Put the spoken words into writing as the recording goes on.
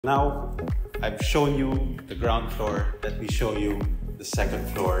Now, I've shown you the ground floor. Let me show you the second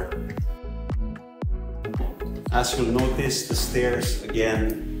floor. As you'll notice, the stairs,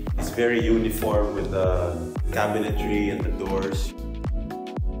 again, is very uniform with the cabinetry and the doors.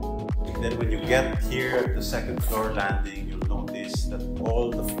 Then when you get here at the second floor landing, you'll notice that all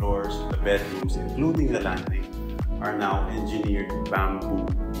the floors of the bedrooms, including the landing, are now engineered bamboo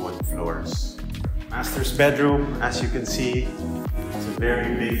wood floors. Master's bedroom, as you can see, it's a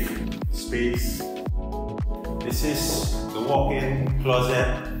very big space. This is the walk-in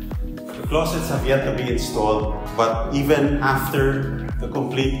closet. The closets have yet to be installed, but even after the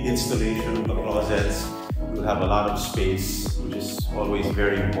complete installation of the closets, you'll have a lot of space, which is always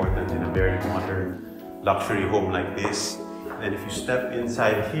very important in a very modern luxury home like this. And if you step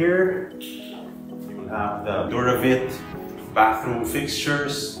inside here, you'll have the Duravit bathroom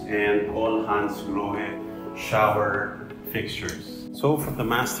fixtures and all Hans Grohe shower fixtures. So from the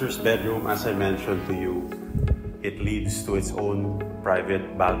master's bedroom, as I mentioned to you, it leads to its own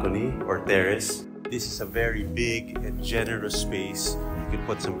private balcony or terrace. This is a very big and generous space. You can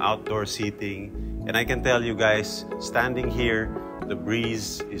put some outdoor seating. And I can tell you guys, standing here, the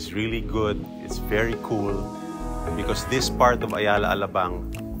breeze is really good. It's very cool because this part of Ayala Alabang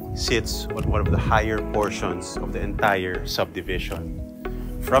sits on one of the higher portions of the entire subdivision.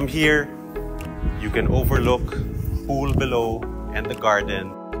 From here, you can overlook pool below and the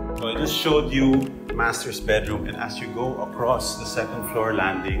garden. So I just showed you the master's bedroom, and as you go across the second floor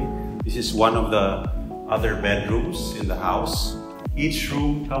landing, this is one of the other bedrooms in the house. Each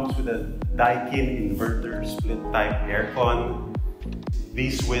room comes with a Daikin inverter split type aircon.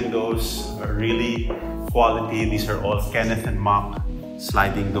 These windows are really quality. These are all Kenneth Mock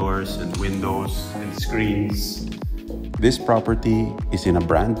sliding doors and windows and screens. This property is in a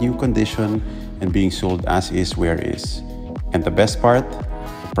brand new condition and being sold as is where is. And the best part,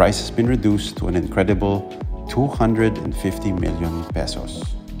 the price has been reduced to an incredible 250 million pesos.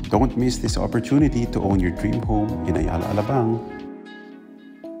 Don't miss this opportunity to own your dream home in Ayala Alabang.